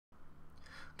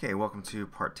Okay, welcome to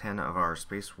part 10 of our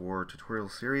SpaceWar tutorial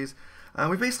series.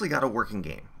 We basically got a working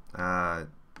game. It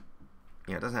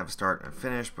doesn't have a start and a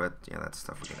finish, but that's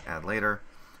stuff we can add later.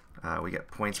 We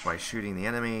get points by shooting the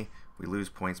enemy. We lose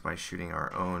points by shooting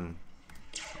our own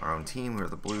team, who are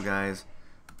the blue guys.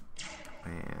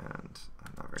 And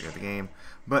I'm not very good at the game.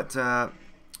 But what I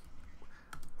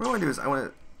want to do is I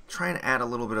want to try and add a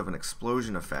little bit of an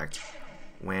explosion effect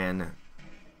when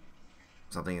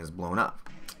something is blown up.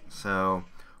 So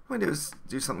what I'm going to do is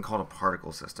do something called a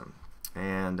particle system.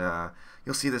 And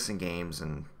you'll see this in games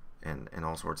and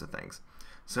all sorts of things.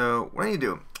 So what I need to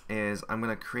do is I'm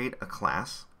going to create a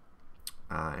class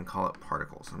and call it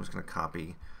particles. I'm just going to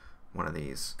copy one of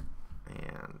these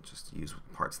and just use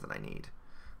parts that I need.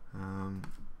 So I'm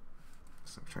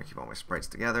trying to keep all my sprites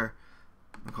together.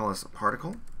 I'm going to call this a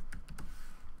particle.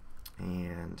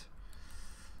 And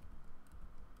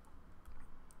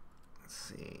let's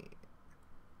see.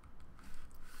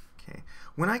 Okay.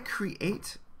 When I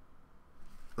create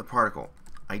the particle,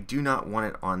 I do not want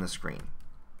it on the screen.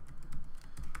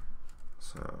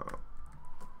 So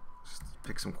just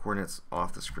pick some coordinates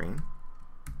off the screen.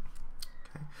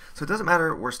 Okay. So it doesn't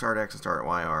matter where start X and start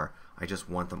Y are. I just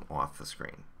want them off the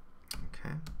screen.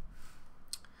 Okay.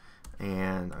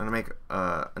 And I'm going to make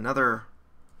another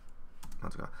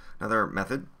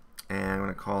method, and I'm going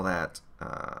to call that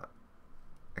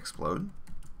explode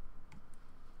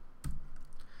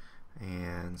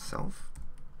and self.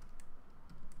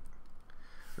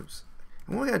 Oops.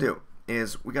 And what we got to do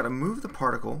is we got to move the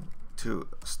particle to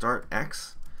start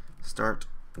X, start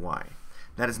Y.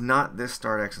 That is not this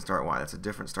start X and start Y. That's a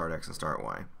different start X and start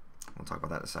Y. We'll talk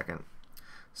about that in a second.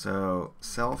 So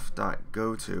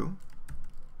self.goTo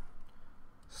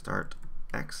start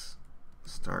X,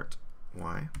 start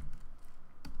Y,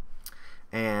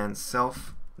 and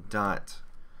self.set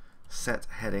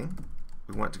heading.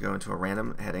 We want to go into a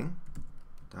random heading.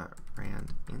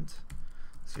 .rand int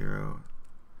 0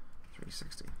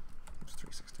 360. Oops,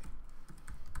 360.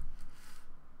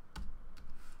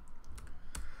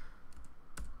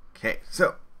 Okay,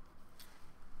 so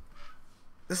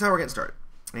this is how we're getting started.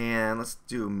 And let's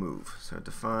do move. So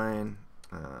define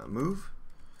move,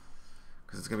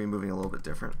 because it's going to be moving a little bit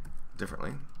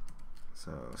differently.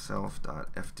 So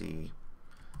self.fd.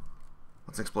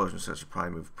 It's an explosion, so it should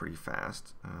probably move pretty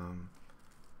fast.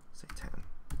 Say 10.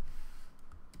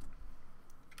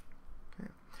 Okay.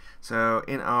 So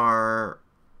in our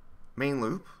main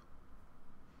loop,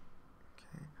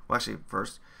 okay. Well, actually,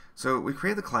 first, so we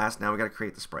created the class. Now we got to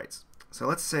create the sprites. So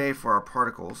let's say for our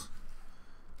particles.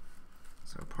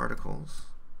 So particles,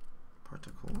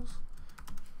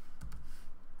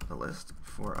 the list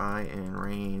for I in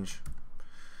range.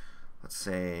 Let's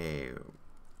say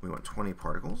we want 20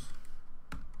 particles.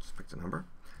 Just pick the number.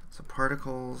 So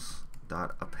particles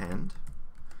dot append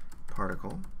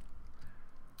particle,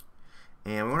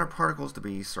 and we want our particles to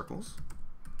be circles.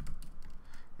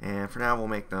 And for now, we'll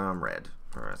make them red.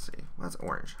 Or let's see, well, that's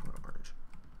orange. How about orange?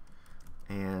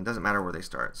 And it doesn't matter where they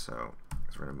start, so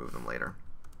we're going to move them later.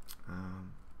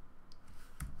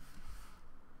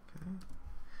 Okay.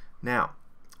 Now,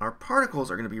 our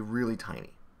particles are going to be really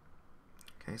tiny.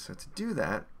 Okay, so to do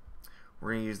that,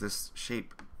 we're going to use this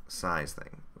shape size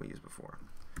thing we used before.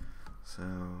 So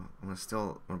I'm going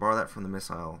to borrow that from the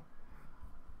missile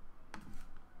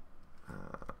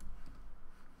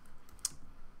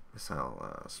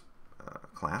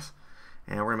class,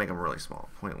 and we're going to make them really small,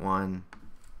 0.1, 0.1.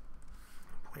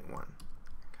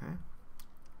 Okay.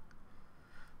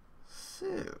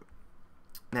 So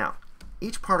now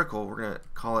each particle, we're going to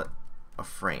call it a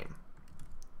frame,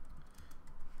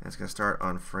 and it's going to start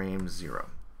on frame 0.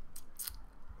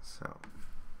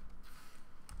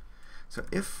 So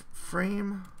if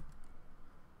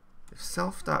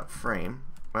self.frame,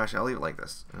 well, actually I'll leave it like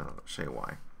this and I'll show you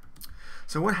why.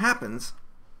 So what happens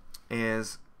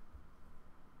is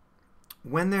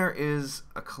when there is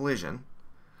a collision,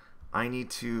 I need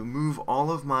to move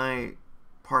all of my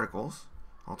particles,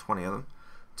 all 20 of them,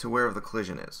 to wherever the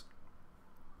collision is.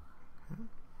 Okay.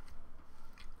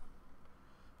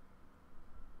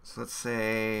 So let's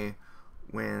say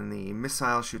when the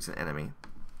missile shoots an enemy,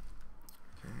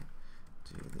 okay,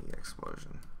 do the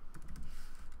explosion.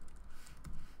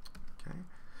 Okay,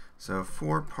 so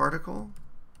for particle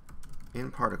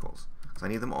in particles, because I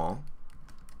need them all,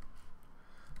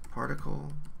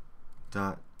 particle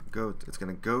dot go, it's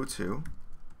going to go to,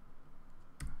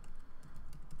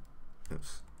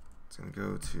 oops, it's going to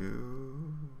go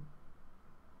to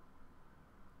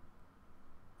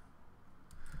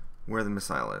where the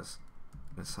missile is.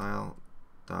 Missile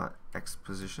dot X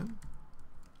position,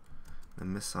 the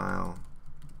missile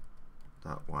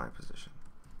dot Y position.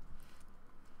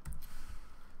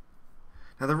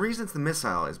 Now the reason it's the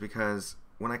missile is because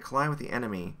when I collide with the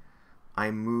enemy,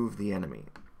 I move the enemy.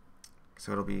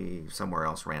 So it'll be somewhere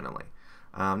else randomly.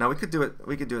 Now we could do it.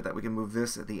 We could do it that we can move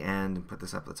this at the end and put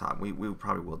this up at the top. We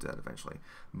probably will do that eventually.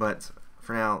 But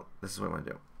for now, this is what I want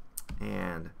to do.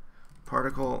 And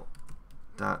particle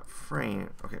dot frame.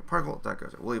 Okay, particle dot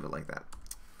goes. We'll leave it like that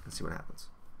and see what happens.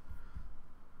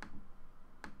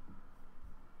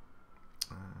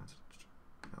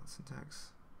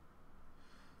 Syntax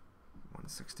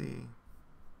 160.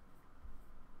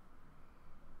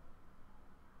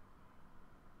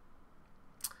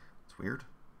 It's weird.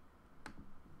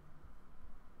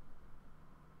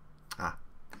 Ah,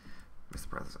 missed the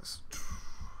parenthesis.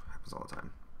 Happens all the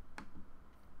time.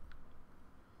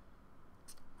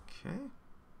 Okay.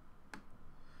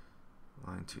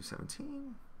 Line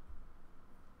 217.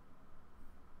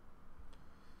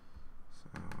 So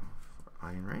for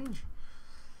I in range.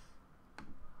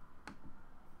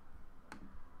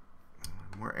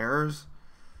 More errors.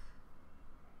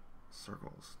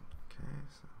 Circles. Okay,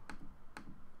 so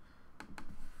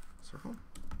circle.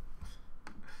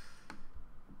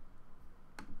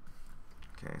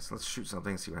 Okay, so let's shoot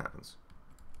something and see what happens.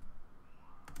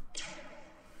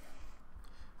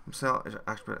 Cell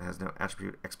attribute has no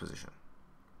attribute exposition.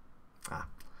 Ah,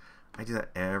 I do that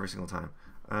every single time.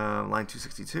 Line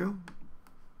 262.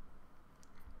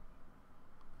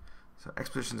 So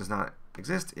exposition does not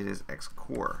exist. It is x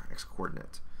core, x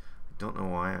coordinate. I don't know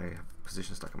why I have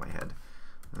position stuck in my head.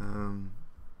 I'm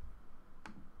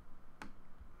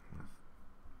gonna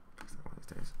fix that one of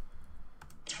these days.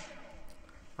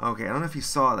 Okay, I don't know if you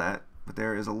saw that, but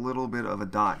there is a little bit of a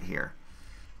dot here.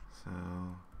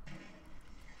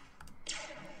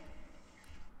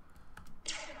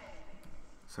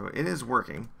 So it is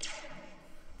working,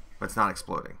 but it's not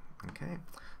exploding. Okay,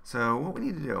 so what we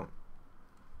need to do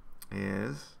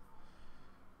is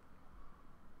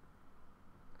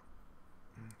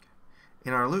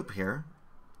in our loop here,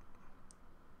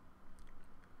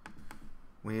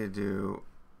 we need to do,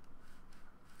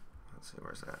 let's see,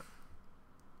 where's that?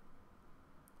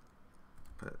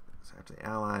 Put this after the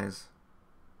allies.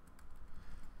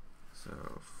 So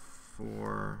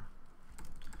for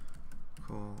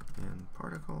in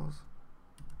particles,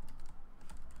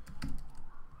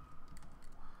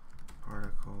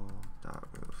 particle dot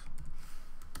move.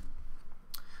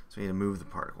 So we need to move the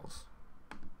particles.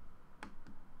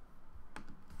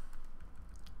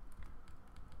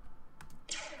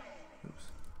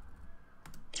 Oops.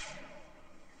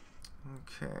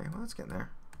 Okay, well, it's getting there.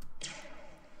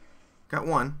 Got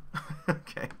one.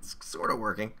 Okay, it's sort of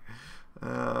working.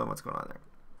 What's going on there?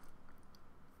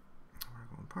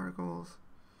 Particle and particles.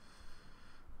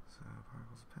 So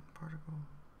particles, pen particle.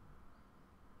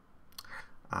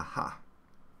 Aha.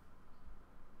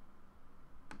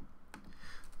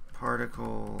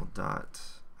 Particle dot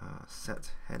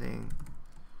set heading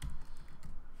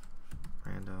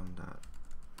random dot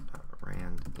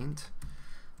rand int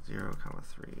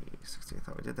 0,360. I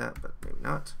thought we did that, but maybe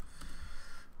not.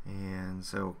 And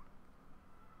so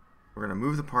we're going to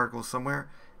move the particles somewhere,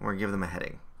 and we're going to give them a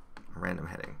heading, a random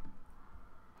heading.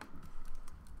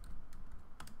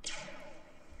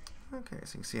 Okay,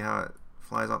 so you can see how it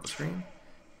flies off the screen.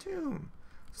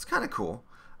 It's kind of cool.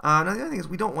 Now the other thing is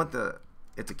we don't want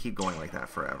it to keep going like that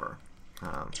forever.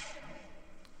 So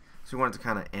we want it to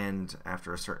kind of end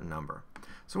after a certain number.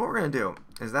 So what we're going to do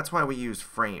is, that's why we use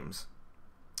frames.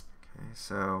 Okay,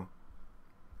 so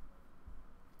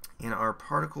in our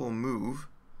particle move,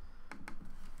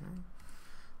 okay,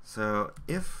 so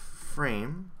if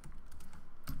frame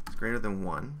is greater than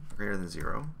 1, greater than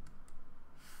 0,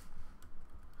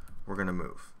 we're going to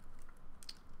move.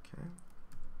 Okay.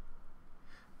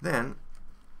 Then,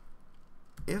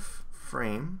 if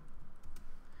frame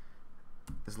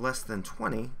is less than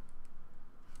 20,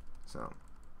 so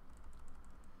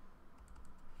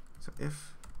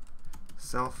if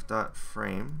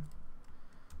self.frame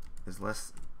is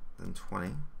less than 20,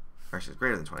 or actually it's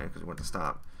greater than 20 because we want to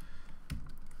stop,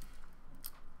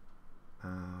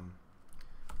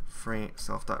 frame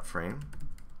self.frame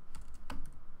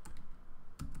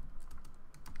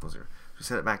equals 0. So we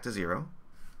set it back to 0,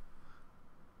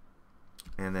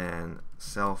 and then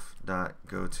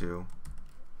self.goTo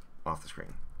off the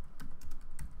screen.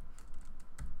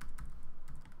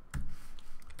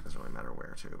 Doesn't really matter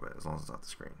where to, but as long as it's off the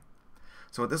screen.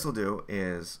 So what this will do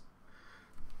is,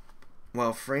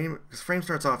 well, frame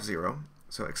starts off 0,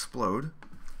 so explode.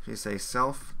 So you say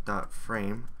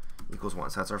self.frame equals 1.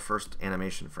 So that's our first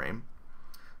animation frame.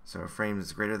 So frame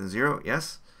is greater than 0,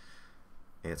 yes,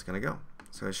 it's going to go.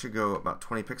 So it should go about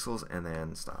 20 pixels and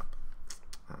then stop.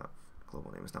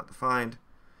 Global name is not defined.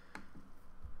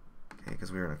 Okay,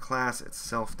 because we were in a class, it's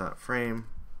self.frame.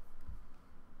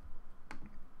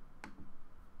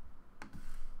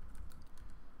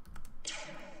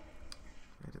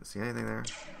 I didn't see anything there.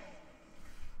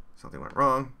 Something went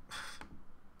wrong.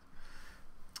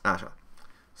 Ah,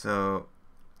 so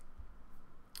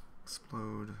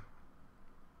explode.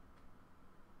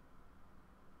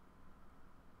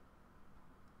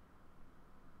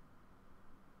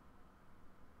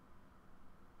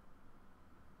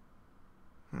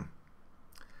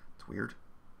 It's weird.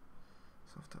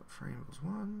 Self.frame equals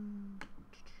 1.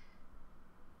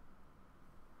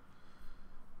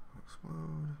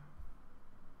 Explode.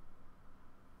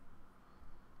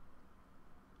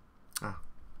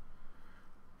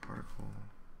 Particle.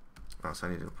 Oh, so I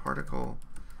need to do particle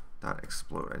dot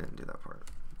explode. I didn't do that part.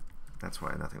 That's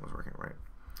why nothing was working right.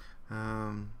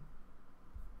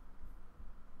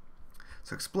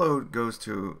 So explode goes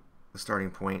to the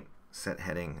starting point, set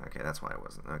heading. Okay, that's why it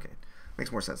wasn't. Okay,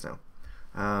 makes more sense now.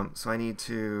 So I need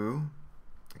to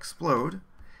explode.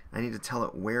 I need to tell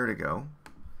it where to go.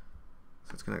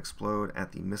 So it's going to explode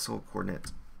at the missile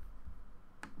coordinate.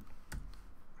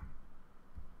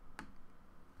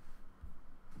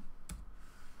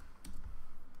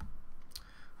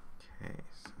 Okay,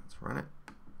 so let's run it.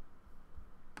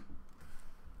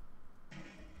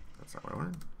 That's not what I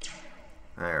wanted.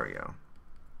 There we go.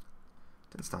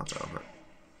 Didn't stop though, but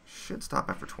should stop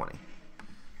after 20.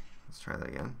 Let's try that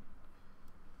again.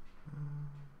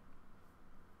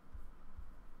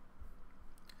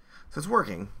 So it's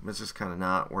working, but it's just kind of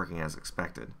not working as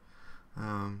expected.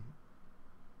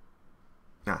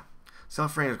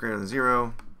 Self frame is greater than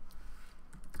 0.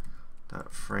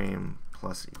 Dot frame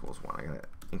plus equals 1. I gotta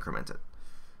increment it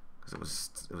because it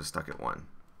was stuck at 1.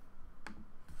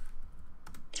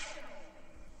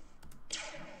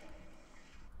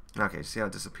 Okay, see how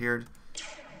it disappeared? So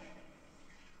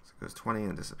it goes 20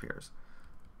 and disappears.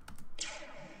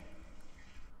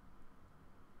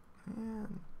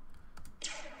 And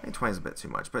I think 20 is a bit too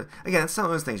much, but again, it's some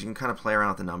of those things you can kind of play around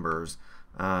with the numbers.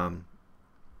 It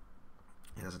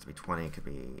doesn't have to be 20; it could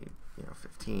be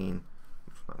 15.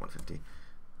 Oops, not 150.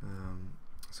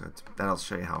 So that'll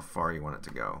show you how far you want it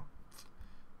to go.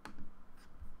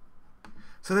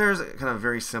 So there's a kind of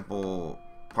very simple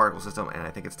particle system, and I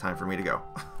think it's time for me to go.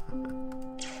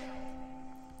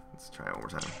 Let's try it one more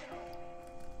time.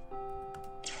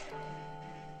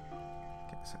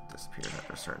 Okay, so it disappears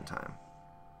after a certain time.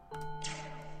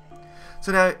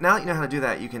 So now that you know how to do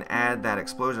that, you can add that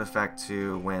explosion effect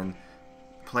to when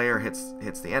player hits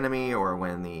the enemy, or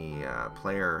when the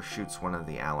player shoots one of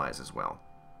the allies as well.